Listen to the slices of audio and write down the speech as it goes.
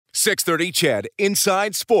630 CHED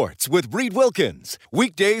Inside Sports with Reed Wilkins.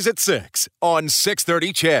 Weekdays at 6 on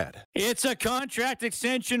 630 CHED. It's a contract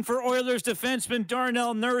extension for Oilers defenseman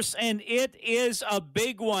Darnell Nurse, and it is a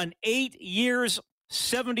big one. 8 years,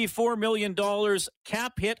 $74 million,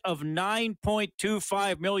 cap hit of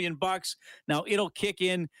 $9.25 million. Now, it'll kick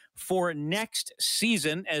in for next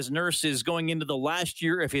season as Nurse is going into the last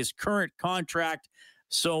year of his current contract.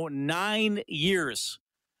 So 9 years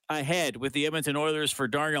ahead with the Edmonton Oilers for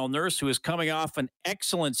Darnell Nurse, who is coming off an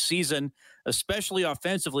excellent season, especially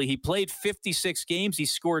offensively. He played 56 games. He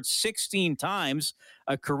scored 16 times,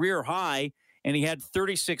 a career high, and he had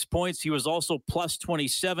 36 points. He was also plus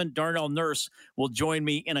 27. Darnell Nurse will join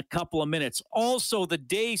me in a couple of minutes. Also, the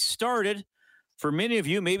day started, for many of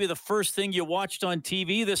you, maybe the first thing you watched on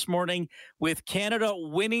TV this morning, with Canada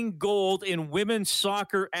winning gold in women's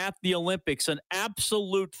soccer at the Olympics. An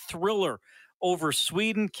absolute thriller over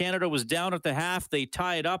Sweden. Canada was down at the half. They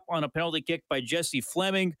tie it up on a penalty kick by Jessie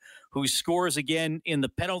Fleming, who scores again in the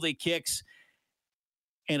penalty kicks.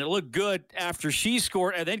 And it looked good after she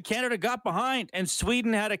scored. And then Canada got behind, and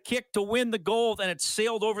Sweden had a kick to win the gold, and it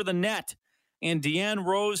sailed over the net. And Deanne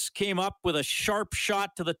Rose came up with a sharp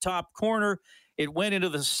shot to the top corner. It went into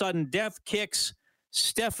the sudden death kicks.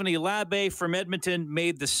 Stephanie Labbe from Edmonton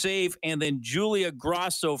made the save, and then Julia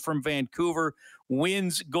Grosso from Vancouver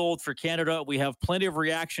wins gold for Canada. We have plenty of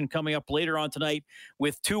reaction coming up later on tonight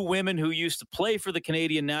with two women who used to play for the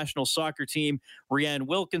Canadian national soccer team, Rianne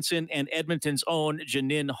Wilkinson and Edmonton's own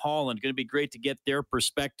Janine Holland. Going to be great to get their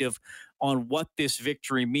perspective on what this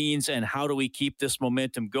victory means and how do we keep this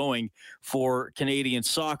momentum going for Canadian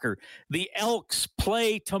soccer. The Elks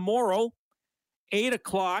play tomorrow, 8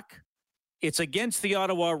 o'clock. It's against the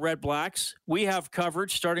Ottawa Redblacks. We have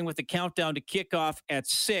coverage starting with the countdown to kickoff at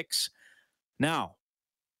 6. Now,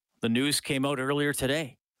 the news came out earlier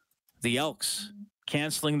today. The Elks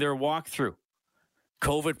canceling their walkthrough.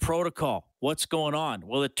 COVID protocol. What's going on?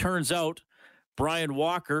 Well, it turns out Brian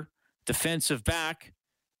Walker, defensive back,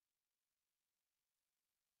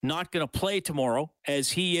 not going to play tomorrow as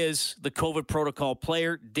he is the COVID protocol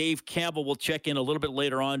player. Dave Campbell will check in a little bit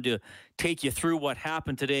later on to take you through what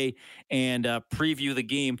happened today and preview the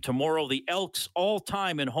game tomorrow. The Elks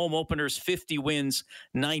all-time in home openers, 50 wins,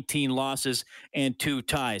 19 losses, and 2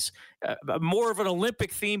 ties. More of an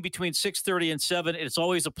Olympic theme between 6:30 and 7. It's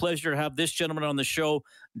always a pleasure to have this gentleman on the show,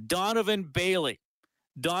 Donovan Bailey.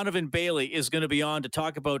 Donovan Bailey is going to be on to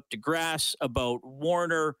talk about DeGrasse, about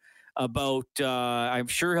Warner, about, I'm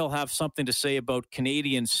sure he'll have something to say about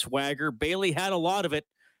Canadian swagger. Bailey had a lot of it.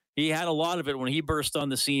 He had a lot of it when he burst on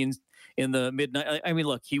the scene in the midnight. I mean,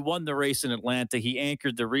 look, he won the race in Atlanta. He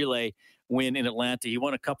anchored the relay win in Atlanta. He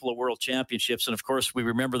won a couple of world championships. And of course, we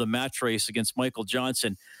remember the match race against Michael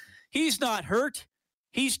Johnson. He's not hurt.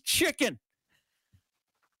 He's chicken.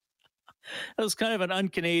 That was kind of an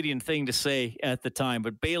un-Canadian thing to say at the time,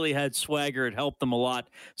 but Bailey had swagger. It helped them a lot.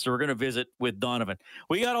 So we're going to visit with Donovan.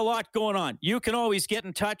 We got a lot going on. You can always get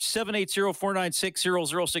in touch.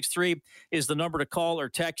 780-496-0063 is the number to call or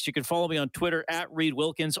text. You can follow me on Twitter at Reed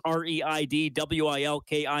Wilkins,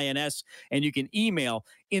 ReidWilkins. And you can email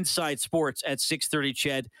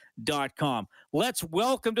insidesports@630ched.com. Let's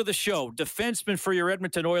welcome to the show, defenseman for your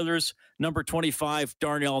Edmonton Oilers, number 25,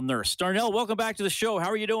 Darnell Nurse. Darnell, welcome back to the show.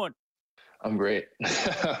 How are you doing? I'm great.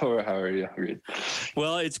 How are you? Great.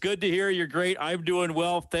 Well, it's good to hear you're great. I'm doing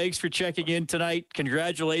well. Thanks for checking in tonight.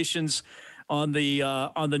 Congratulations on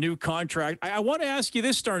the new contract. I want to ask you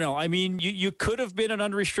this, Darnell. I mean, you could have been an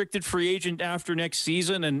unrestricted free agent after next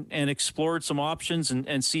season and explored some options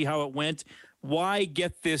and see how it went. Why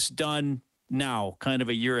get this done now, kind of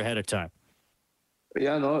a year ahead of time?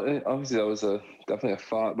 Yeah, no, obviously that was definitely a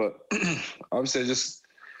thought, but obviously I just,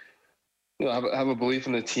 have a belief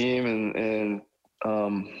in the team and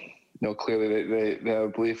clearly they have a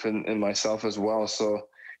belief in myself as well. So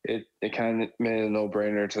it kind of made it a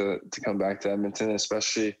no-brainer to come back to Edmonton,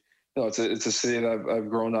 especially, it's a city that I've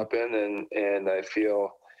grown up in and I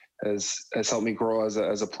feel has helped me grow as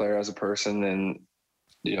a player, as a person, and,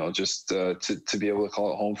 just to be able to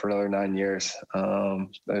call it home for another 9 years. I'm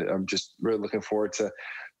just really looking forward to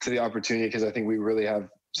the opportunity because I think we really have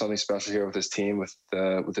something special here with this team, with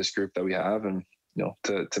this group that we have, and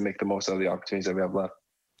to make the most out of the opportunities that we have left.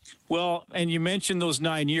 Well, and you mentioned those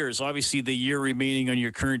 9 years. Obviously, the year remaining on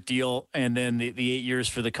your current deal, and then the 8 years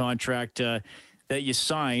for the contract that you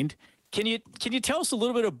signed. Can you tell us a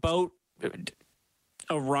little bit about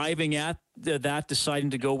arriving at that, deciding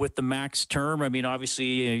to go with the max term? I mean,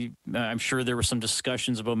 obviously, I'm sure there were some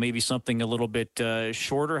discussions about maybe something a little bit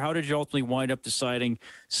shorter. How did you ultimately wind up deciding,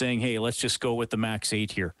 saying, hey, let's just go with the max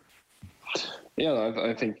 8 here? Yeah,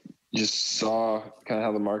 I think just saw kind of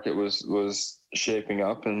how the market was shaping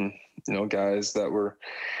up, and guys that were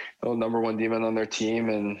number one D-men on their team,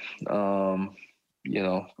 and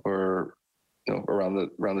were around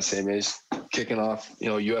the same age, kicking off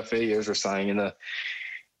UFA years, or signing in a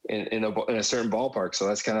certain ballpark. So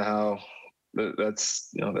that's kind of how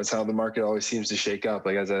that's how the market always seems to shake up.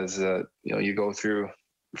 Like as you go through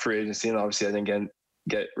free agency, and obviously I didn't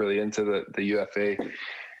get really into the UFA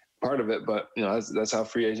part of it, but that's how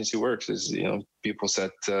free agency works. Is people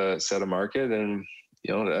set a market, and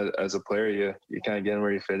as a player you kind of get in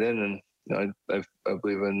where you fit in, and I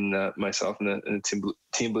believe in myself, and the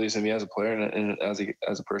team believes in me as a player and as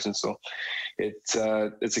a person. So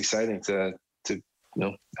it's exciting to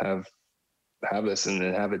have this and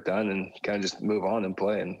have it done, and kind of just move on and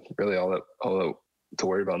play. And really all that to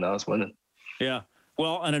worry about now is winning. Yeah.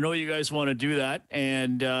 Well, and I know you guys want to do that,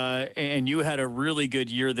 and you had a really good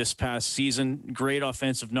year this past season. Great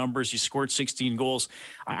offensive numbers. You scored 16 goals.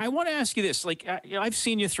 I want to ask you this: like, I've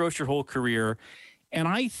seen you throughout your whole career, and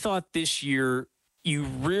I thought this year you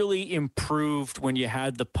really improved when you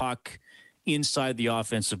had the puck inside the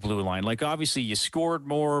offensive blue line. Like, obviously you scored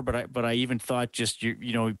more, but I even thought just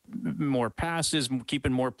more passes,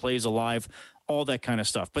 keeping more plays alive, all that kind of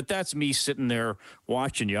stuff. But that's me sitting there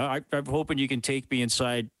watching you. I'm hoping you can take me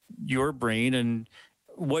inside your brain and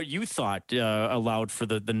what you thought allowed for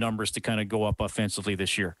the numbers to kind of go up offensively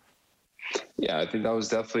this year. Yeah, I think that was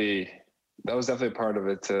definitely part of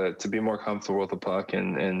it, to be more comfortable with the puck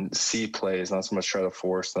and see plays, not so much try to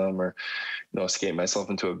force them or skate myself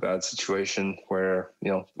into a bad situation where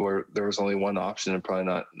there was only one option, and probably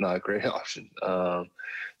not a great option.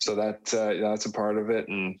 So that's a part of it.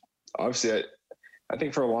 And obviously I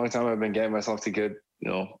think for a long time I've been getting myself to good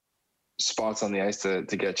spots on the ice to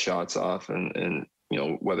get shots off, and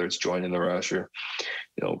whether it's joining the rush or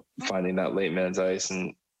finding that late man's ice,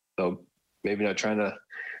 and maybe not try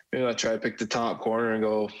to pick the top corner and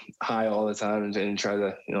go high all the time, and try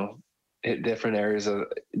to hit different areas of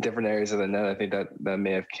the net. I think that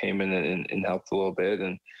may have came in and helped a little bit,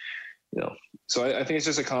 and so I think it's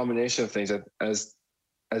just a combination of things that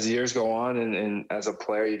as the years go on, and as a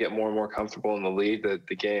player you get more and more comfortable in the league.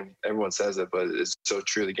 The game, everyone says it, but it's so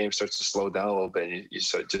true. The game starts to slow down a little bit, and you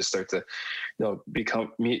start to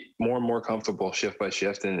become more and more comfortable shift by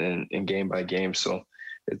shift and game by game. So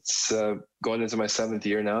it's going into my 7th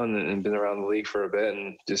year now, and been around the league for a bit,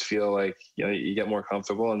 and just feel like you get more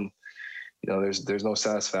comfortable, and there's no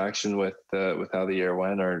satisfaction with how the year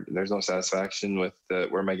went, or there's no satisfaction with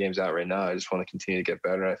where my game's at right now. I just want to continue to get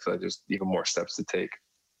better. I feel like there's even more steps to take.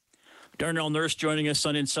 Darnell Nurse joining us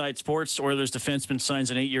on Inside Sports. Oilers defenseman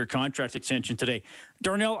signs an 8-year contract extension today.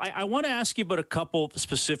 Darnell, I want to ask you about a couple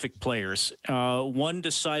specific players. One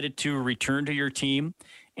decided to return to your team,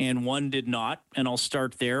 and one did not. And I'll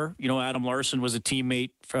start there. Adam Larsson was a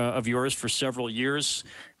teammate of yours for several years.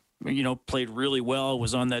 Played really well.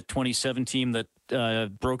 Was on that 2017 team that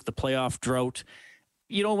broke the playoff drought.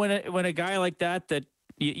 When a guy like that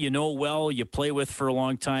well, you play with for a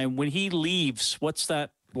long time, when he leaves, what's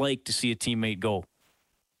that like to see a teammate go?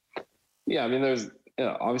 Yeah, I mean, there's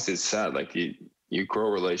obviously it's sad. Like you grow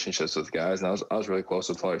relationships with guys, and I was really close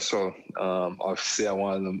with players. So obviously I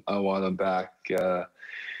wanted them back,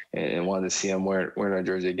 and wanted to see him wearing our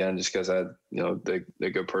jersey again, just because I had the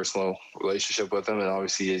good personal relationship with him, and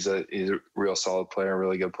obviously he's a real solid player, a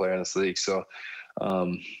really good player in this league. So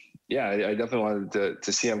yeah, I definitely wanted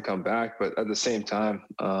to see him come back, but at the same time,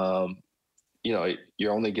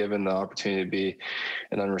 you're only given the opportunity to be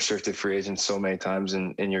an unrestricted free agent so many times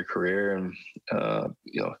in your career. And,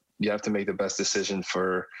 you have to make the best decision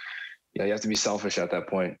you have to be selfish at that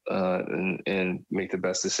point, and make the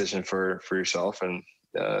best decision for yourself. And,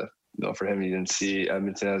 for him, he didn't see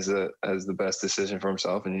Edmonton as the best decision for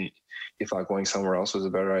himself. And he thought going somewhere else was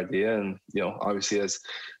a better idea. And, obviously as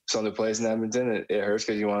someone who plays in Edmonton, it hurts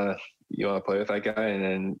because you want to play with that guy.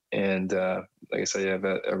 And like I said, you have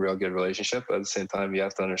a real good relationship. But at the same time, you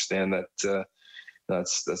have to understand that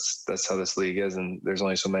that's how this league is. And there's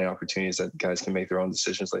only so many opportunities that guys can make their own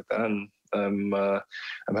decisions like that. And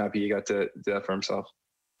I'm happy he got to do that for himself.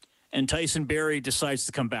 And Tyson Barrie decides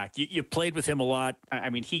to come back. You played with him a lot. I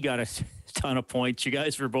mean, he got a ton of points. You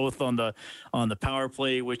guys were both on the power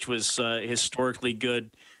play, which was historically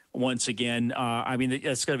good. Once again, I mean,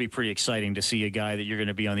 that's got to be pretty exciting to see a guy that you're going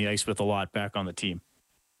to be on the ice with a lot back on the team.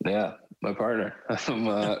 Yeah, my partner.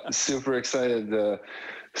 I'm super excited to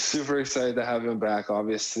have him back.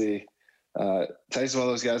 Obviously, Tyson's one of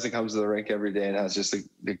those guys that comes to the rink every day and has just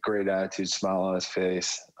a great attitude, smile on his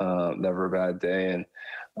face, never a bad day. And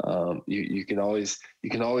you can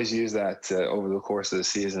always use that over the course of the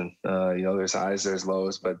season. There's highs, there's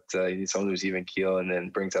lows, but you need someone who's even keel and then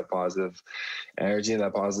brings that positive energy and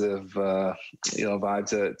that positive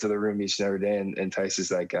vibe to the room each and every day, and entices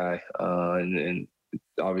that guy. And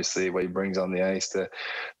obviously what he brings on the ice to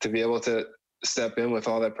be able to step in with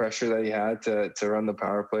all that pressure that he had to run the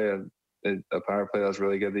power play, a power play that was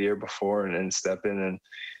really good the year before, and step in, and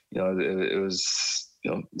it was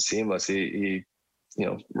seamless. He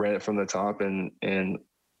ran it from the top, and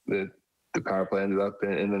the power play ended up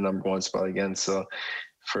in the number one spot again. So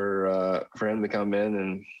for him to come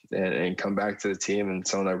in and come back to the team, and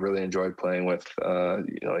someone I really enjoyed playing with,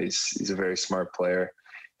 he's a very smart player,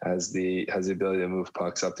 has the ability to move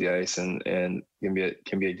pucks up the ice, and can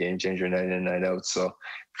be a game changer night in and night out. So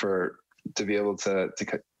for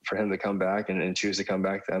him to come back and choose to come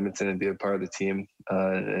back to Edmonton and be a part of the team,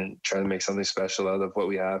 and try to make something special out of what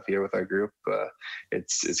we have here with our group,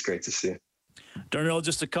 it's great to see. Darnell,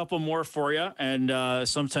 just a couple more for you, and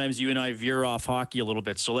sometimes you and I veer off hockey a little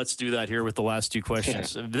bit, so let's do that here with the last two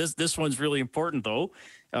questions. This one's really important, though.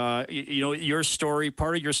 Your story,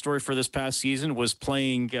 part of your story for this past season was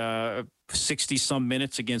playing 60-some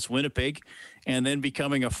minutes against Winnipeg, and then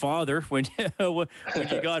becoming a father when you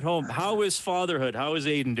got home. How is fatherhood? How is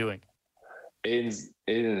Aiden doing? Aiden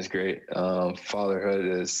is great. Fatherhood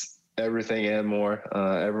is everything and more.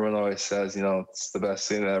 Everyone always says, it's the best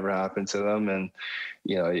thing that ever happened to them. And,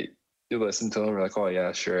 you listen to them, we're like, oh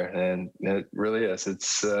yeah, sure. And it really is.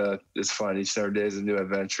 It's fun. Each and every day is a new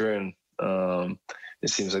adventure. And it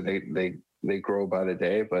seems like they grow by the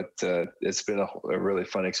day, but it's been a really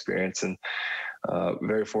fun experience, and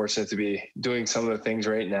very fortunate to be doing some of the things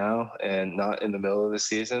right now and not in the middle of the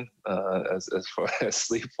season, as far as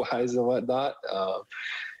sleep wise and whatnot.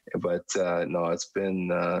 But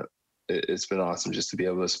it's been awesome just to be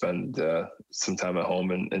able to spend some time at home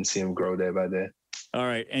and see him grow day by day. All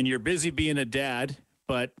right. And you're busy being a dad,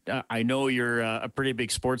 but I know you're a pretty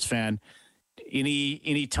big sports fan.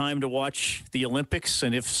 Any time to watch the Olympics?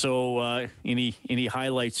 And if so, any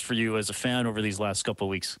highlights for you as a fan over these last couple of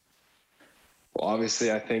weeks? Well,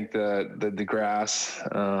 obviously, I think the DeGrasse,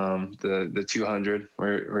 the 200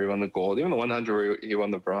 where he won the gold, even the 100 where he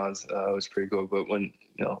won the bronze, was pretty cool. But when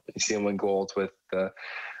you see him win gold with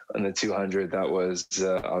on the 200, that was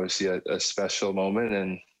obviously a special moment,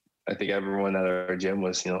 and I think everyone at our gym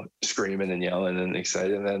was screaming and yelling and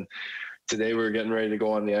excited. And then today we were getting ready to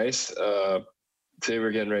go on the ice.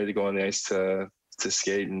 To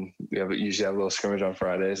skate, and we usually have a little scrimmage on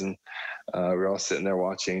Fridays, and we're all sitting there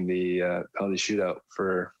watching the penalty shootout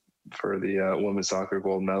for the women's soccer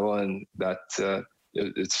gold medal, and that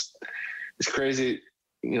it's crazy,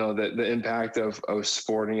 the impact of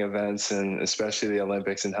sporting events, and especially the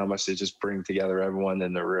Olympics, and how much they just bring together everyone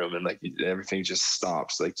in the room, and like everything just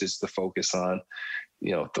stops, like just the focus on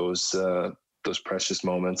those precious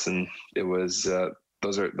moments. And it was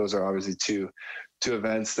those are obviously two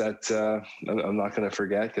events that I'm not going to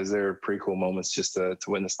forget, because they're pretty cool moments just to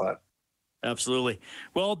witness live. Absolutely.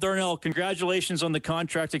 Well, Darnell, congratulations on the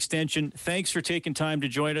contract extension. Thanks for taking time to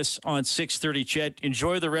join us on 630 Ched.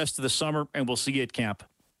 Enjoy the rest of the summer, and we'll see you at camp.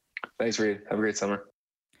 Thanks, Reed. Have a great summer.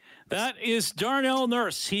 That is Darnell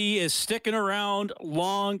Nurse. He is sticking around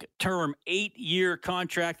long-term, 8-year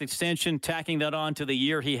contract extension, tacking that on to the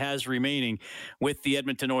year he has remaining with the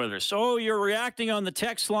Edmonton Oilers. So you're reacting on the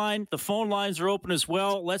text line. The phone lines are open as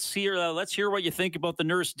well. Let's hear what you think about the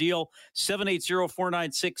Nurse deal.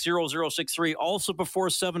 780-496-0063. Also before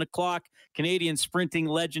 7 o'clock, Canadian sprinting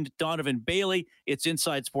legend Donovan Bailey. It's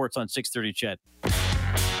Inside Sports on 630 Ched.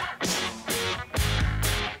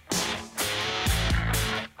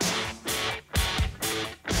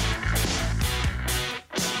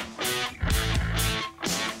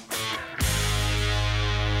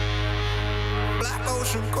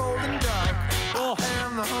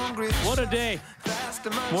 What a day.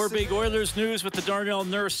 More big Oilers news with the Darnell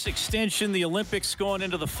Nurse extension. The Olympics going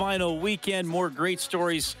into the final weekend. More great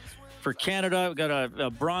stories for Canada. We got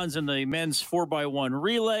a bronze in the men's 4x1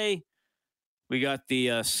 relay. We got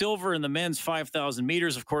the silver in the men's 5,000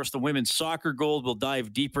 meters. Of course, the women's soccer gold. We'll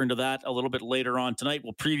dive deeper into that a little bit later on tonight.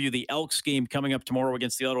 We'll preview the Elks game coming up tomorrow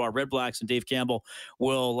against the Ottawa Redblacks, and Dave Campbell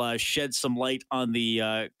will shed some light on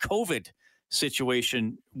the COVID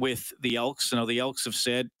situation with the Elks. The Elks have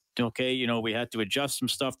said, okay, we had to adjust some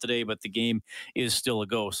stuff today, but the game is still a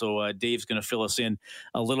go. So Dave's going to fill us in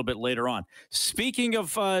a little bit later on. Speaking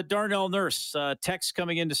of Darnell Nurse, text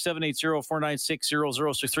coming into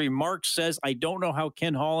 780-496-0063. Mark says, I don't know how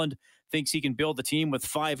Ken Holland thinks he can build a team with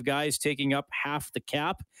 5 guys taking up half the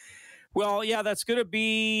cap. Well, yeah, that's going to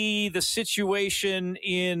be the situation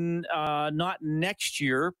in not next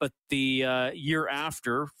year, but the year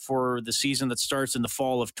after for the season that starts in the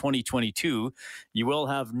fall of 2022. You will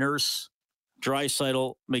have Nurse,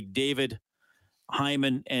 Draisaitl, McDavid,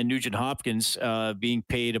 Hyman, and Nugent-Hopkins being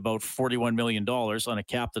paid about $41 million on a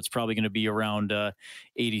cap that's probably going to be around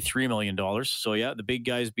 $83 million. So, yeah, the big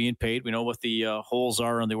guys being paid. We know what the holes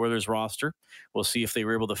are on the Oilers roster. We'll see if they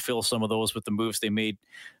were able to fill some of those with the moves they made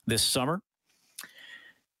this summer.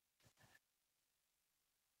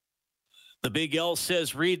 The Big L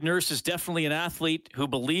says Reed Nurse is definitely an athlete who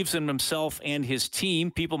believes in himself and his team.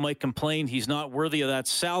 People might complain he's not worthy of that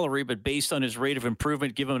salary, but based on his rate of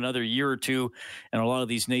improvement, give him another year or two, and a lot of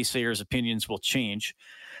these naysayers' opinions will change.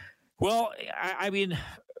 Well, I mean,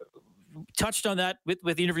 touched on that with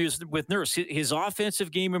the interviews with Nurse. His offensive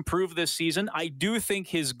game improved this season. I do think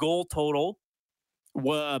his goal total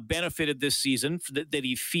benefited this season that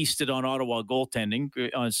he feasted on Ottawa goaltending.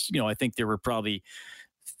 I think there were probably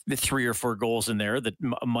the 3 or 4 goals in there that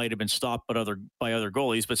might have been stopped by other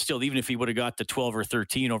goalies, but still, even if he would have got to 12 or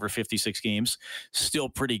 13 over 56 games, still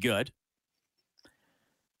pretty good.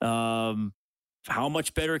 How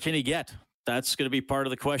much better can he get? That's going to be part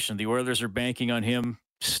of the question. The Oilers are banking on him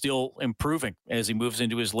still improving as he moves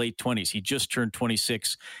into his late 20s. He just turned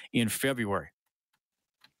 26 in February.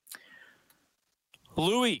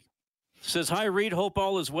 Louis says, hi, Reed. Hope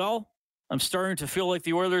all is well. I'm starting to feel like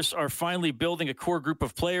the Oilers are finally building a core group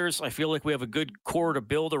of players. I feel like we have a good core to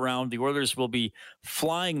build around. The Oilers will be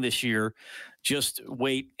flying this year. Just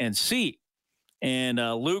wait and see. And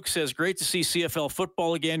Luke says, great to see CFL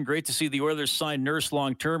football again. Great to see the Oilers sign Nurse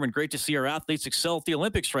long-term, and great to see our athletes excel at the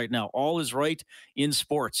Olympics right now. All is right in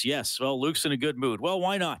sports. Yes, well, Luke's in a good mood. Well,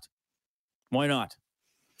 why not? Why not?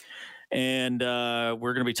 And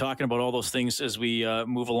we're going to be talking about all those things as we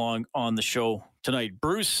move along on the show tonight.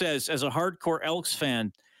 Bruce says, as a hardcore Elks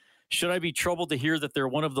fan, should I be troubled to hear that they're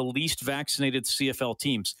one of the least vaccinated CFL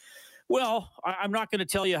teams? Well, I'm not going to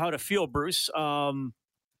tell you how to feel, Bruce. I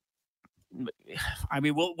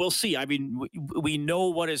mean, we'll see. I mean, we know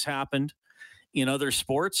what has happened in other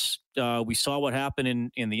sports. We saw what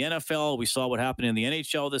happened in the NFL. We saw what happened in the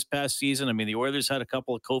NHL this past season. I mean, the Oilers had a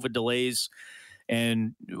couple of COVID delays.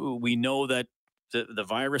 And we know that the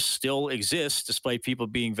virus still exists despite people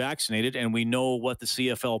being vaccinated, and we know what the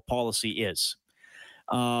CFL policy is.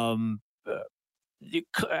 Look,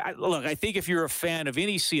 I think if you're a fan of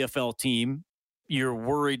any CFL team, you're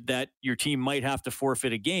worried that your team might have to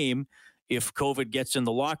forfeit a game if COVID gets in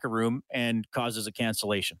the locker room and causes a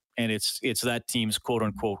cancellation. And it's that team's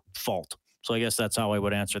quote-unquote fault. So I guess that's how I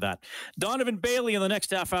would answer that. Donovan Bailey in the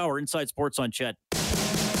next half hour, Inside Sports on Ched.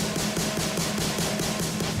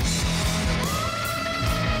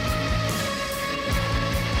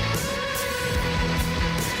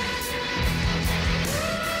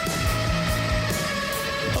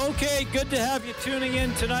 Okay, good to have you tuning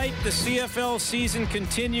in tonight. The CFL season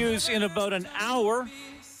continues in about an hour.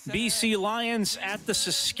 BC Lions at the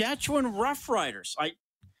Saskatchewan Roughriders.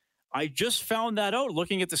 I just found that out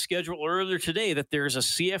looking at the schedule earlier today that there's a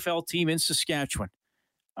CFL team in Saskatchewan.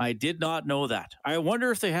 I did not know that. I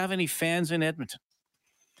wonder if they have any fans in Edmonton.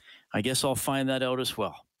 I guess I'll find that out as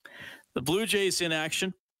well. The Blue Jays in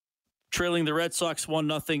action, trailing the Red Sox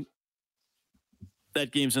 1-0.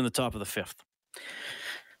 That game's in the top of the 5th.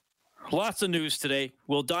 Lots of news today.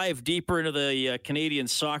 We'll dive deeper into the Canadian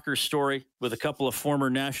soccer story with a couple of former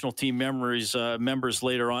national team members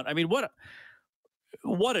later on. I mean, what a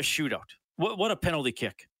shootout. What a penalty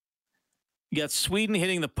kick. You got Sweden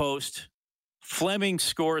hitting the post. Fleming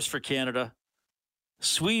scores for Canada.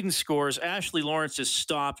 Sweden scores. Ashley Lawrence is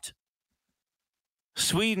stopped.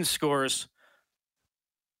 Sweden scores.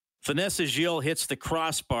 Vanessa Gilles hits the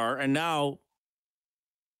crossbar, and now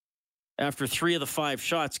after 3 of the 5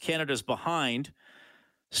 shots, Canada's behind.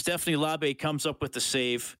 Stephanie Labbé comes up with the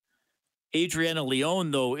save. Adriana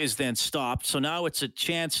Leon, though, is then stopped. So now it's a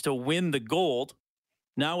chance to win the gold.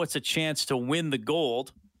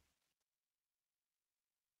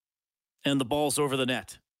 And the ball's over the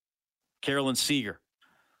net. Carolyn Seeger.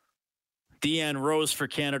 Deanne Rose for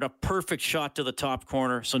Canada. Perfect shot to the top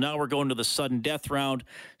corner. So now we're going to the sudden death round.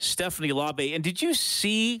 Stephanie Labbé. And did you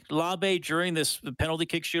see Labbé during this penalty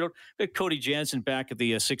kick shootout? We had Cody Jansen back at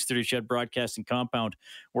the 630 Ched Broadcasting Compound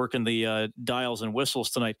working the dials and whistles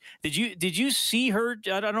tonight. Did you see her?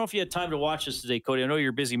 I don't know if you had time to watch this today, Cody. I know you're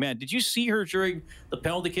a busy man. Did you see her during the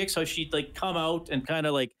penalty kicks? How she'd come out and kind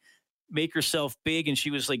of make herself big, and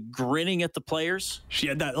she was grinning at the players. She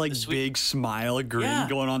had that big smile grin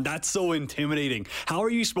going on. That's so intimidating. How are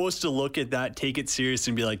you supposed to look at that, take it serious,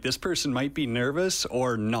 and be like, this person might be nervous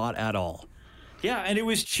or not at all? Yeah, and it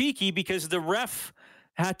was cheeky because the ref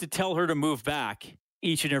had to tell her to move back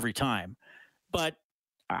each and every time. But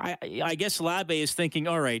I guess Labe is thinking,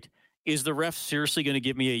 all right, is the ref seriously going to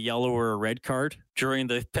give me a yellow or a red card during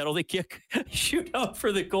the penalty kick shootout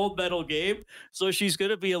for the gold medal game? So she's going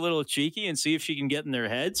to be a little cheeky and see if she can get in their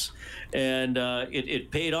heads. And it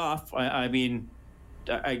paid off. I mean,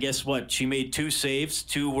 I guess she made 2 saves,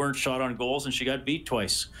 2 weren't shot on goals, and she got beat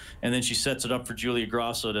twice. And then she sets it up for Julia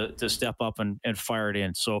Grasso to step up and fire it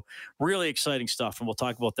in. So really exciting stuff, and we'll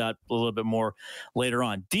talk about that a little bit more later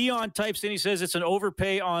on. Dion types in, he says it's an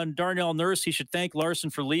overpay on Darnell Nurse. He should thank Larson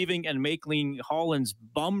for leaving and making Holland's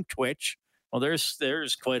bum twitch. Well,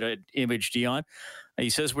 there's quite an image, Dion. He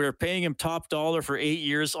says we're paying him top dollar for 8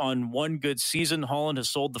 years on one good season. Holland has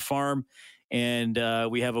sold the farm. And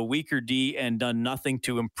we have a weaker D and done nothing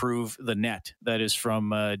to improve the net. That is from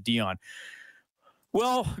Dion.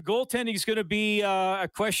 Well, goaltending is going to be a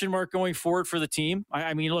question mark going forward for the team.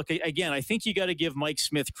 I mean, look, again, I think you got to give Mike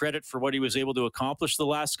Smith credit for what he was able to accomplish the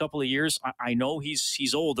last couple of years. I know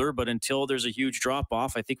he's older, but until there's a huge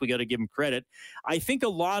drop-off, I think we got to give him credit. I think a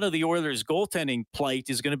lot of the Oilers' goaltending plight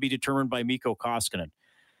is going to be determined by Mikko Koskinen.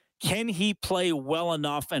 Can he play well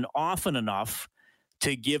enough and often enough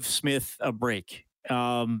to give Smith a break?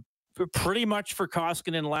 Pretty much for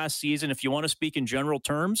Koskinen last season, if you want to speak in general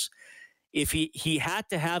terms, if he had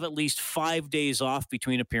to have at least 5 days off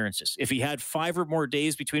between appearances. If he had 5 or more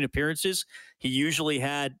days between appearances, he usually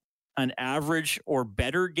had an average or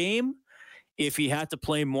better game. If he had to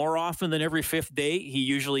play more often than every 5th day, he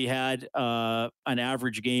usually had an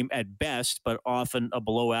average game at best, but often a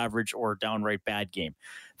below average or downright bad game.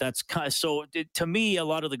 That's so to me, a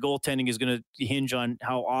lot of the goaltending is going to hinge on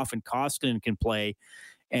how often Koskinen can play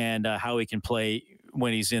and how he can play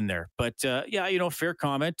when he's in there. But yeah, fair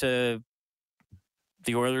comment.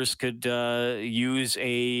 The Oilers could use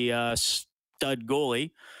a stud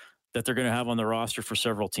goalie that they're going to have on the roster for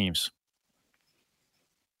several teams.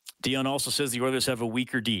 Dion also says the Oilers have a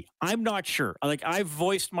weaker D. I'm not sure. I've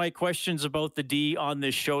voiced my questions about the D on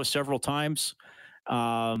this show several times.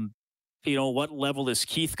 What level is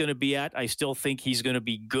Keith going to be at? I still think he's going to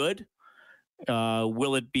be good.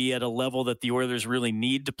 Will it be at a level that the Oilers really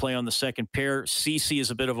need to play on the second pair? Ceci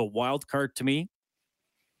is a bit of a wild card to me.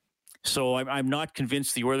 So I'm not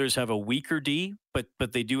convinced the Oilers have a weaker D, but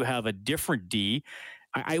they do have a different D.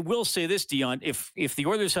 I will say this, Dion, if the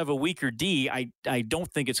Oilers have a weaker D, I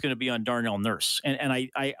don't think it's going to be on Darnell Nurse. And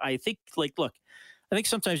I think, look, I think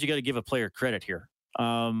sometimes you got to give a player credit here.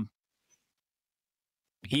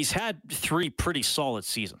 He's had 3 pretty solid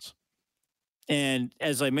seasons. And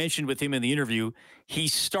as I mentioned with him in the interview, he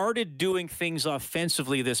started doing things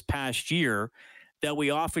offensively this past year that we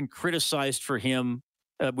often criticized him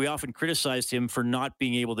for not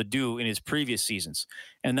being able to do in his previous seasons.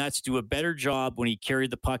 And that's do a better job when he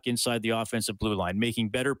carried the puck inside the offensive blue line, making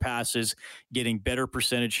better passes, getting better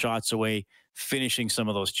percentage shots away, finishing some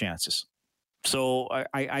of those chances. So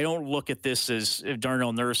I don't look at this as if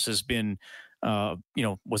Darnell Nurse has been,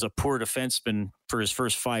 was a poor defenseman for his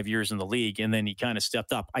first 5 years in the league, and then he kind of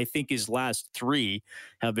stepped up. I think his last 3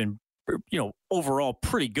 have been, overall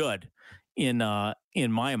pretty good in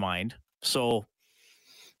my mind. So,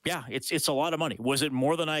 yeah, it's a lot of money. Was it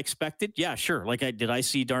more than I expected? Yeah, sure. Did I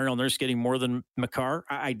see Darnell Nurse getting more than Makar?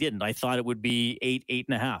 I didn't. I thought it would be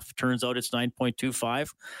 8.5. Turns out it's 9.25.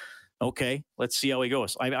 Okay, let's see how he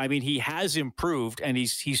goes. I mean, he has improved, and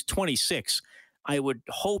he's 26. I would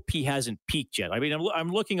hope he hasn't peaked yet. I mean, I'm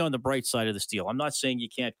looking on the bright side of this deal. I'm not saying you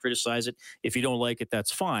can't criticize it. If you don't like it,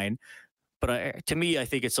 that's fine. But to me, I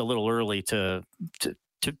think it's a little early to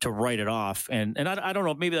write it off. And I don't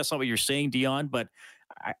know. Maybe that's not what you're saying, Dion. But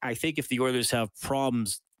I think if the Oilers have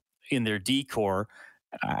problems in their D-core,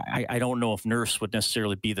 I don't know if Nurse would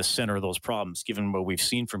necessarily be the center of those problems, given what we've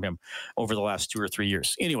seen from him over the last 2 or 3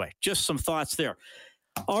 years. Anyway, just some thoughts there.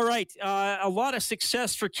 All right. A lot of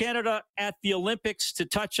success for Canada at the Olympics. To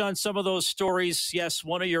touch on some of those stories, yes,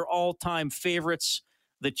 one of your all-time favorites,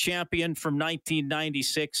 the champion from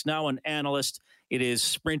 1996, now an analyst. It is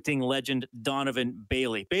sprinting legend Donovan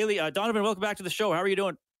Bailey. Donovan, welcome back to the show. How are you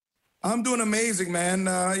doing? I'm doing amazing, man.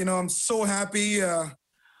 I'm so happy.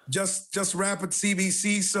 Just wrapped at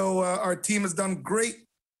CBC, so our team has done great.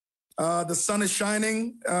 The sun is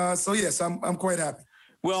shining. So, yes, I'm quite happy.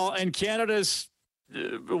 Well, and Canada's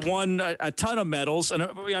won a ton of medals. And,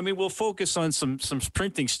 I mean, we'll focus on some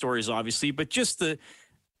sprinting stories, obviously, but just the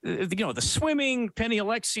swimming, Penny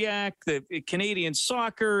Oleksiak, the Canadian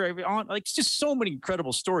soccer, just so many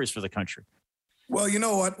incredible stories for the country. Well, you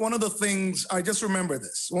know what? One of the things, I just remember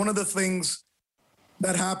this. One of the things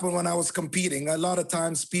that happened when I was competing, a lot of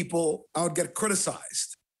times I would get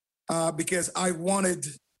criticized because I wanted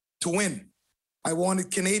to win. I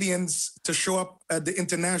wanted Canadians to show up at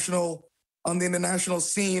on the international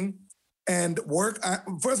scene and work.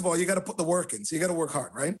 First of all, you got to put the work in. So you got to work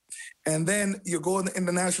hard, right? And then you go in the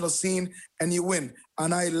international scene and you win.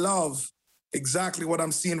 And I love exactly what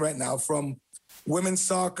I'm seeing right now from women's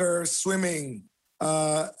soccer, swimming,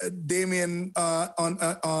 Damien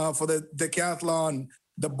for the decathlon,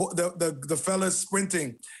 the fellas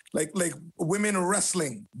sprinting, like women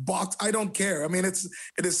wrestling, box. I don't care. I mean, it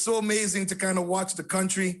is so amazing to kind of watch the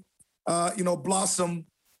country, blossom,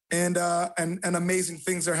 and amazing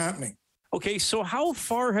things are happening. Okay, so how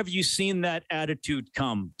far have you seen that attitude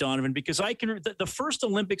come, Donovan? Because the first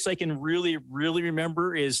Olympics I can really, really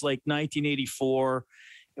remember is like 1984,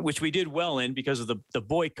 which we did well in because of the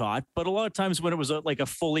boycott. But a lot of times when it was like a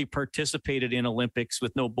fully participated in Olympics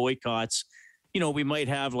with no boycotts, we might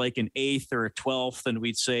have like an 8th or a 12th, and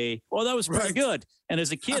we'd say, well, that was pretty good. And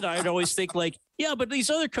as a kid, I'd always think like, yeah, but these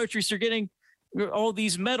other countries are getting all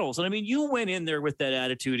these medals. And I mean, you went in there with that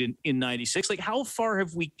attitude in 96. Like, how far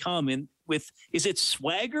have we come in with, is it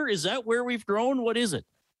swagger? Is that where we've grown? What is it?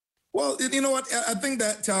 Well, you know what? I think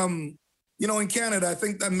that, in Canada, I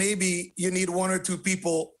think that maybe you need one or two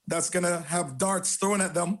people that's going to have darts thrown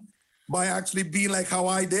at them by actually being like how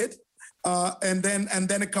I did. And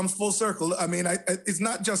then it comes full circle. I mean, it's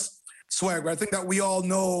not just swagger. I think that we all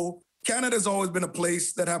know Canada's always been a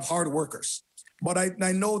place that have hard workers. But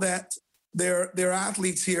I know that there are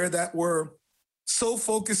athletes here that were so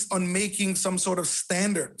focused on making some sort of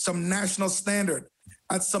standard, some national standard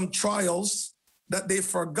at some trials that they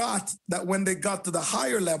forgot that when they got to the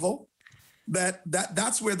higher level,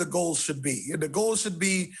 that's where the goal should be. The goal should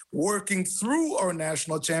be working through our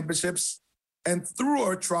national championships and through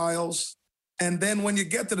our trials. And then when you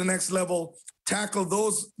get to the next level, tackle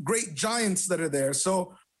those great giants that are there.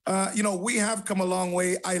 So, we have come a long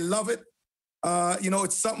way. I love it.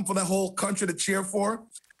 It's something for the whole country to cheer for.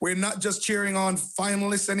 We're not just cheering on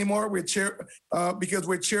finalists anymore. Because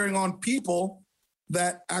we're cheering on people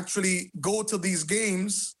that actually go to these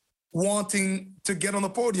games wanting to get on the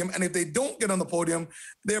podium. And if they don't get on the podium,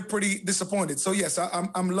 they're pretty disappointed. So yes,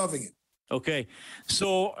 I'm loving it. Okay.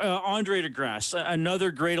 So Andre De Grasse,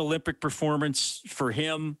 another great Olympic performance for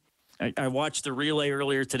him. I watched the relay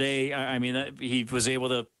earlier today. I mean, he was able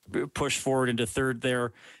to push forward into third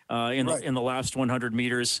there in the last 100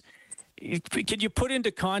 meters. Can you put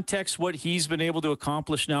into context what he's been able to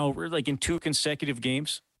accomplish now, like in 2 consecutive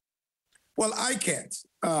games? Well, I can't,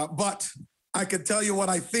 but I could tell you what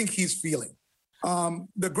I think he's feeling.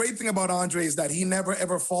 The great thing about Andre is that he never,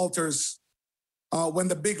 ever falters when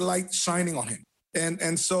the big light's shining on him.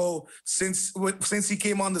 And so since he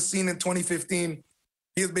came on the scene in 2015,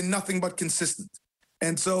 he has been nothing but consistent.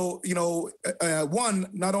 And so,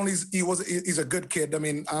 not only he's a good kid. I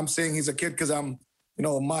mean, I'm saying he's a kid because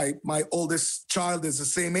my oldest child is the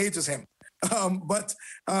same age as him. But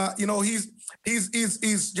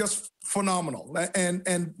he's just phenomenal.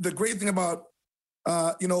 And the great thing about,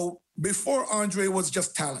 before Andre was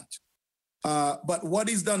just talent. But what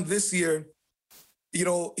he's done this year,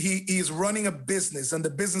 he's running a business, and the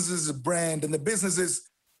business is a brand, and the business is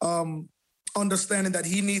understanding that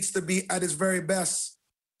he needs to be at his very best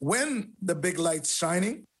when the big light's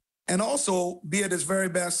shining, and also be at his very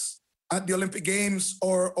best at the Olympic Games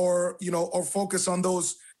or focus on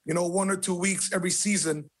those, 1 or 2 weeks every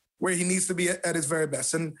season where he needs to be at his very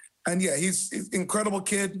best. And yeah, he's an incredible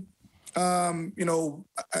kid. I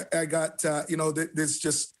got, there's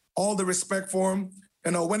just all the respect for him.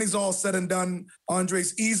 When he's all said and done,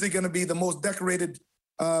 Andre's easily going to be the most decorated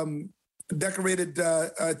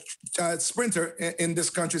sprinter in this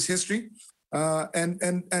country's history.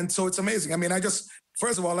 And so it's amazing. I mean,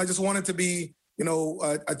 first of all, I just wanted to be,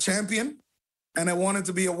 a champion, and I wanted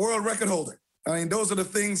to be a world record holder. I mean, those are the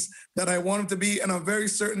things that I want him to be. And I'm very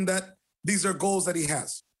certain that these are goals that he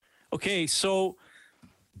has. Okay. So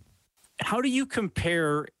how do you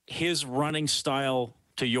compare his running style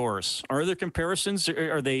to yours? Are there comparisons?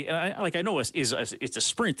 Are they I know it's a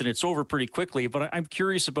sprint and it's over pretty quickly, but I'm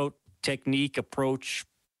curious about technique, approach,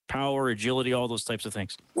 power, agility, all those types of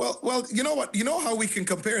things. Well, you know what? You know how we can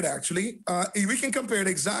compare it, actually? We can compare it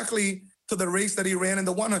exactly to the race that he ran in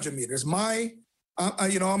the 100 meters. I'm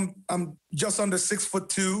just under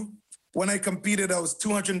 6'2". When I competed, I was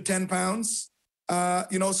 210 pounds. So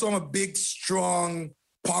I'm a big, strong,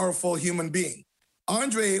 powerful human being.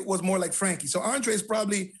 Andre was more like Frankie. So Andre is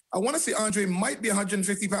probably, I want to say Andre might be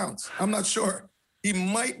 150 pounds. I'm not sure. He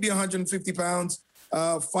might be 150 pounds,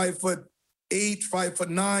 5'8",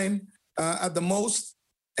 5'9", at the most.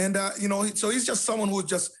 And, so he's just someone who's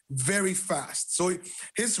just very fast. So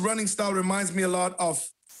his running style reminds me a lot of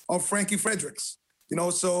of Frankie Fredericks.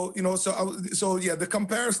 So the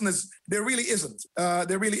comparison is there really isn't.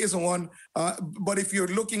 There really isn't one. But if you're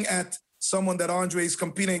looking at someone that Andre is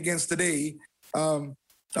competing against today,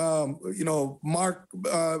 Mark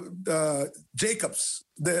Jacobs,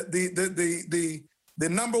 the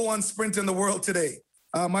number one sprinter in the world today.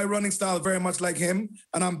 My running style is very much like him,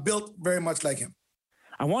 and I'm built very much like him.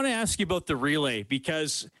 I want to ask you about the relay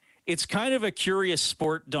because it's kind of a curious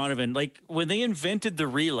sport, Donovan. Like when they invented the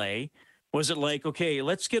relay, was it like, okay,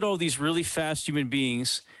 let's get all these really fast human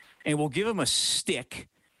beings and we'll give them a stick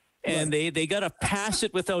and they got to pass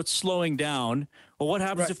it without slowing down. Well, what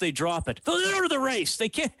happens if they drop it? They'll enter the race. They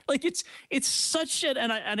can't, like, it's such an,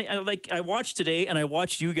 and I watched today and I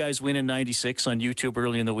watched you guys win in 96 on YouTube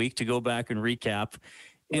early in the week to go back and recap.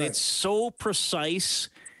 And it's so precise.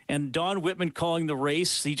 And Don Whitman calling the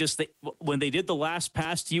race, when they did the last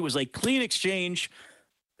pass to you, it was like clean exchange.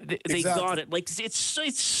 They got it. Like it's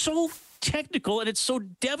so technical and it's so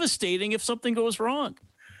devastating if something goes wrong.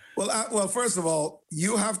 Well, first of all,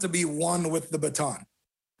 you have to be one with the baton.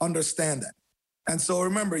 Understand that. And so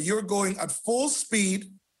remember, you're going at full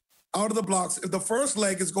speed out of the blocks. If the first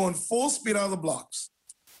leg is going full speed out of the blocks,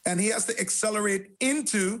 and he has to accelerate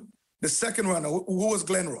into the second runner, who was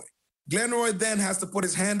Glenroy. Glenroy then has to put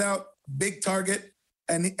his hand out, big target,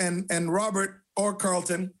 and Robert or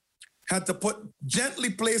Carlton had to gently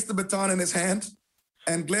place the baton in his hand,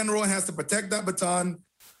 and Glenroy has to protect that baton,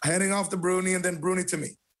 heading off to Bruni and then Bruni to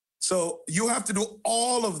me. So you have to do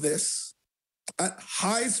all of this at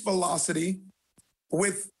highest velocity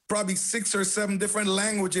with probably 6 or 7 different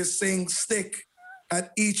languages saying stick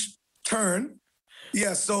at each turn.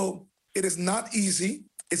 Yeah, so it is not easy.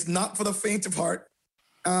 It's not for the faint of heart.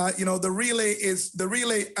 The relay,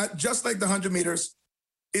 just like the 100 meters,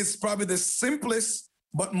 is probably the simplest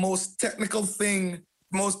but most technical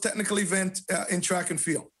event in track and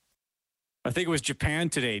field. I think it was Japan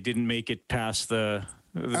today didn't make it past the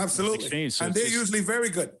absolutely exchange, so and they're usually very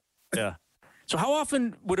good. Yeah. So how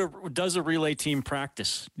often does a relay team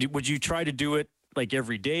practice? Would you try to do it like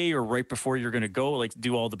every day or right before you're going to go, like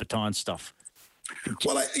do all the baton stuff?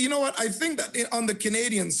 Well, you know what? I think that on the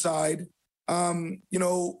Canadian side,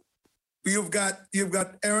 you've got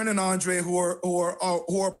Aaron and Andre who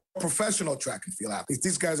are professional track and field athletes.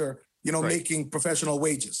 These guys are making professional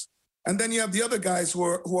wages, and then you have the other guys who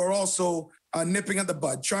are also nipping at the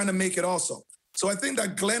bud, trying to make it also. So I think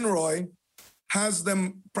that Glenroy has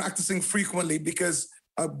them practicing frequently because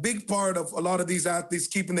a big part of a lot of these athletes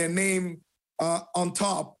keeping their name on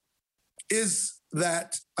top is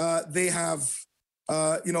that they have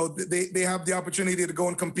they have the opportunity to go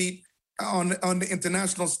and compete on the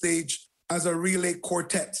international stage as a relay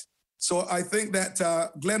quartet. So I think that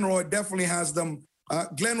Glenroy definitely has them.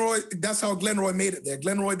 That's how Glenroy made it there.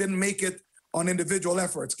 Glenroy didn't make it on individual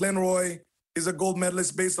efforts. Glenroy is a gold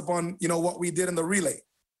medalist based upon, what we did in the relay.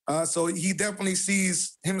 So he definitely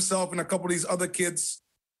sees himself and a couple of these other kids.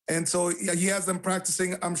 And so he has them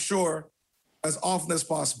practicing, I'm sure, as often as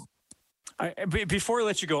possible. Before I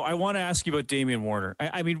let you go, I want to ask you about Damian Warner.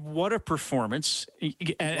 I mean, what a performance.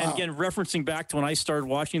 And again, referencing back to when I started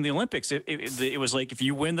watching the Olympics, it was like, if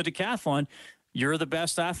you win the decathlon, you're the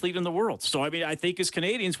best athlete in the world. So, I mean, I think as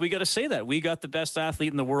Canadians, we got to say that. We got the best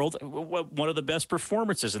athlete in the world, one of the best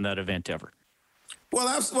performances in that event ever. Well,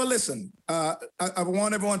 listen, I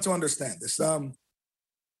want everyone to understand this.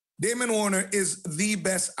 Damian Warner is the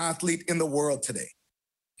best athlete in the world today.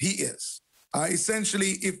 He is.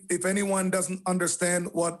 Essentially, if anyone doesn't understand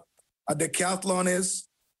what a decathlon is,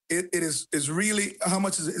 it is really, how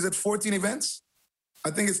much is it? Is it 14 events? I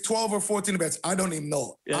think it's 12 or 14 events. I don't even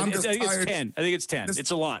know. I'm just tired. It's 10. I think it's 10. It's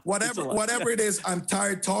a lot. Whatever it is, I'm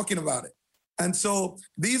tired talking about it. And so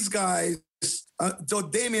these guys, so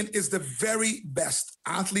Damian is the very best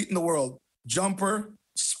athlete in the world. Jumper,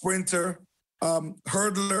 sprinter,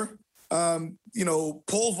 hurdler,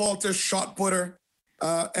 pole vaulter, shot putter.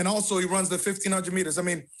 And also he runs the 1,500 meters. I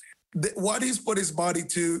mean, what he's put his body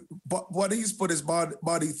through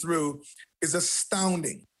is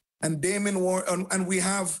astounding. And Damian Warner, and we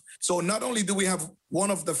have, so not only do we have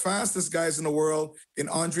one of the fastest guys in the world in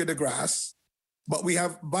Andre DeGrasse, but we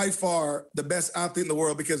have by far the best athlete in the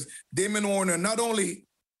world because Damian Warner not only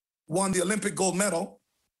won the Olympic gold medal,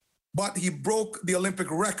 but he broke the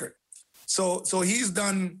Olympic record. So he's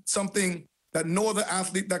done something that no other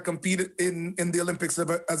athlete that competed in the Olympics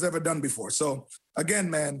has ever done before. So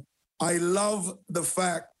again, man, I love the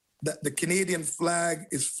fact that the Canadian flag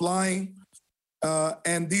is flying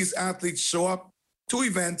and these athletes show up to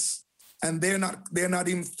events and they're not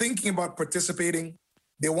even thinking about participating.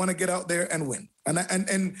 They want to get out there and win.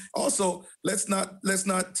 And also let's not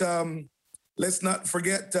Let's not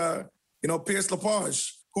forget, Pierce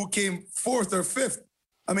Lepage, who came 4th or 5th.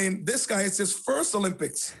 I mean, this guy, it's his first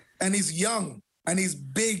Olympics, and he's young, and he's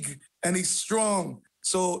big, and he's strong.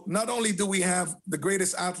 So not only do we have the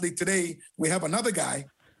greatest athlete today, we have another guy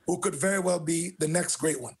who could very well be the next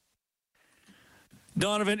great one.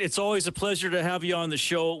 Donovan, it's always a pleasure to have you on the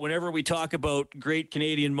show. Whenever we talk about great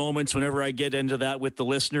Canadian moments, whenever I get into that with the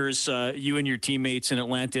listeners, you and your teammates in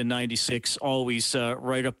Atlanta in 96, always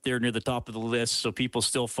right up there near the top of the list. So people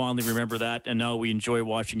still fondly remember that. And now we enjoy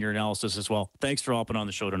watching your analysis as well. Thanks for hopping on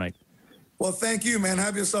the show tonight. Well, thank you, man.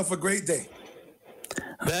 Have yourself a great day.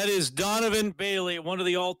 That is Donovan Bailey, one of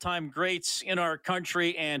the all-time greats in our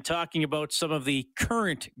country, and talking about some of the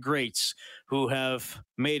current greats who have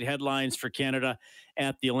made headlines for Canada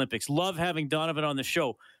at the Olympics. Love having Donovan on the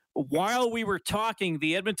show. While we were talking,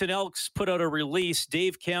 the Edmonton Elks put out a release.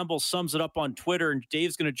 Dave Campbell sums it up on Twitter, and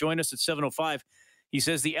Dave's going to join us at 7:05. He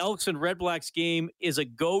says the Elks and Red Blacks game is a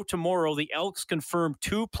go tomorrow. The Elks confirmed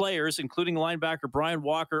 2 players, including linebacker Brian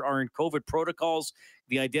Walker, are in COVID protocols.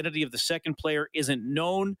 The identity of the second player isn't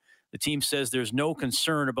known. The team says there's no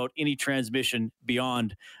concern about any transmission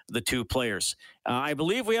beyond the 2 players. I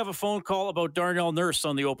believe we have a phone call about Darnell Nurse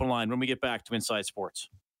on the open line when we get back to Inside Sports.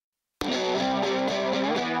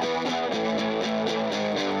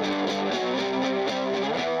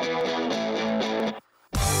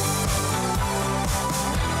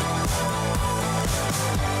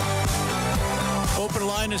 Open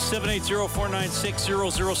line is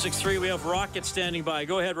 780-496-0063. We have Rocket standing by.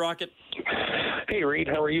 Go ahead, Rocket. Hey, Reed.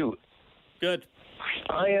 How are you? Good.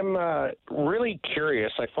 I am really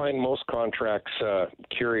curious. I find most contracts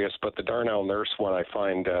curious, but the Darnell Nurse one I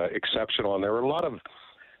find exceptional. And there were a lot of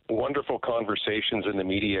wonderful conversations in the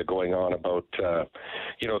media going on about, the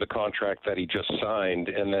contract that he just signed.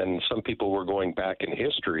 And then some people were going back in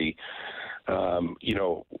history,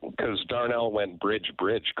 because Darnell went bridge,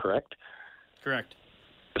 correct? Correct.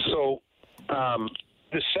 So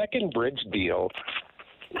the second bridge deal,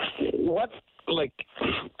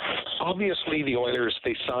 obviously the Oilers,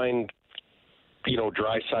 they signed,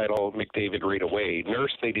 Draisaitl, McDavid right away.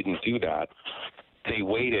 Nurse, they didn't do that. They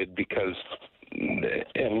waited because,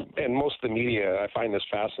 and most of the media, I find this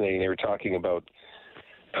fascinating, they were talking about,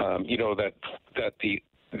 that the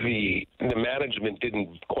management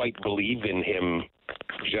didn't quite believe in him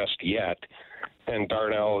just yet. And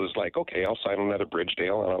Darnell is like, okay, I'll sign another bridge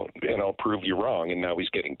deal and I'll prove you wrong. And now he's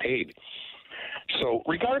getting paid. So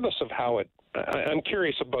regardless of how I'm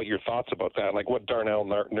curious about your thoughts about that, like what Darnell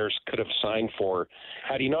Nurse could have signed for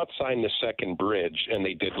had he not signed the second bridge and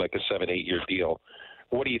they did like a 7-8 year deal.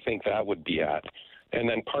 What do you think that would be at? And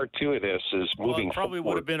then part 2 of this is moving it probably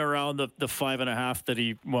forward. would have been around the 5.5 that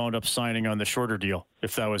he wound up signing on the shorter deal,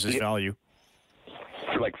 if that was his value.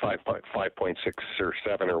 Like 5.6 or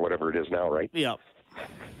 7 or whatever it is now, right? Yeah.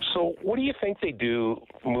 So what do you think they do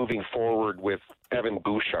moving forward with Evan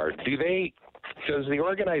Bouchard? Does the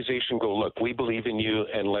organization go, look, we believe in you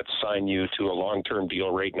and let's sign you to a long-term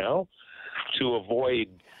deal right now to avoid,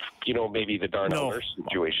 maybe the Darnell Nurse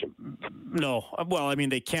situation? No. Well, I mean,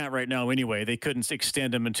 they can't right now anyway. They couldn't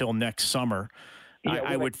extend him until next summer. Yeah,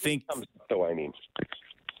 I would think.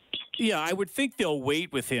 Yeah, I would think they'll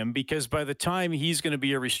wait with him because by the time he's going to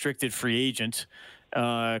be a restricted free agent,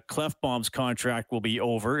 Klefbom's contract will be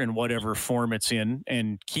over in whatever form it's in,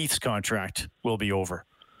 and Keith's contract will be over.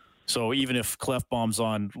 So even if Klefbom's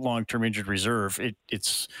on long-term injured reserve,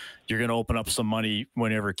 you're going to open up some money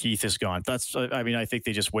whenever Keith is gone. I think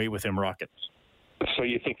they just wait with him, Rocket. So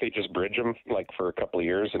you think they just bridge him for a couple of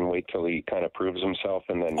years and wait till he kind of proves himself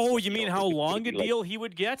and then? Oh, you mean how long a deal he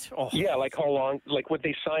would get? Oh. Yeah, how long? Would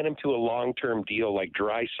they sign him to a long-term deal like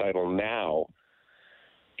Draisaitl now?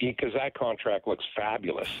 Because that contract looks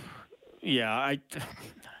fabulous. Yeah,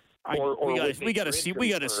 we got to see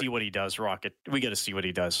what he does, Rocket. We got to see what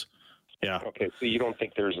he does. Yeah. Okay, so you don't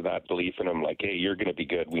think there's that belief in him? Like, hey, you're going to be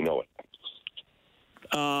good. We know it.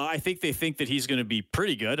 I think they think that he's going to be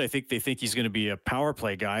pretty good. I think they think he's going to be a power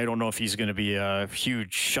play guy. I don't know if he's going to be a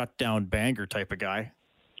huge shutdown banger type of guy.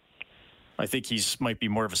 I think might be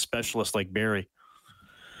more of a specialist like Barry.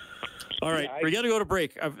 All right, we got to go to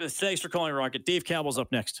break. Thanks for calling, Rocket. Dave Campbell's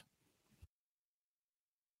up next.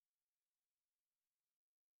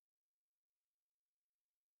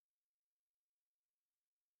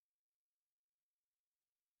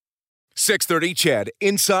 .630 CHED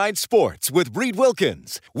Inside Sports with Reed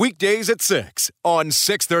Wilkins. Weekdays at 6 on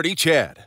 630 CHED.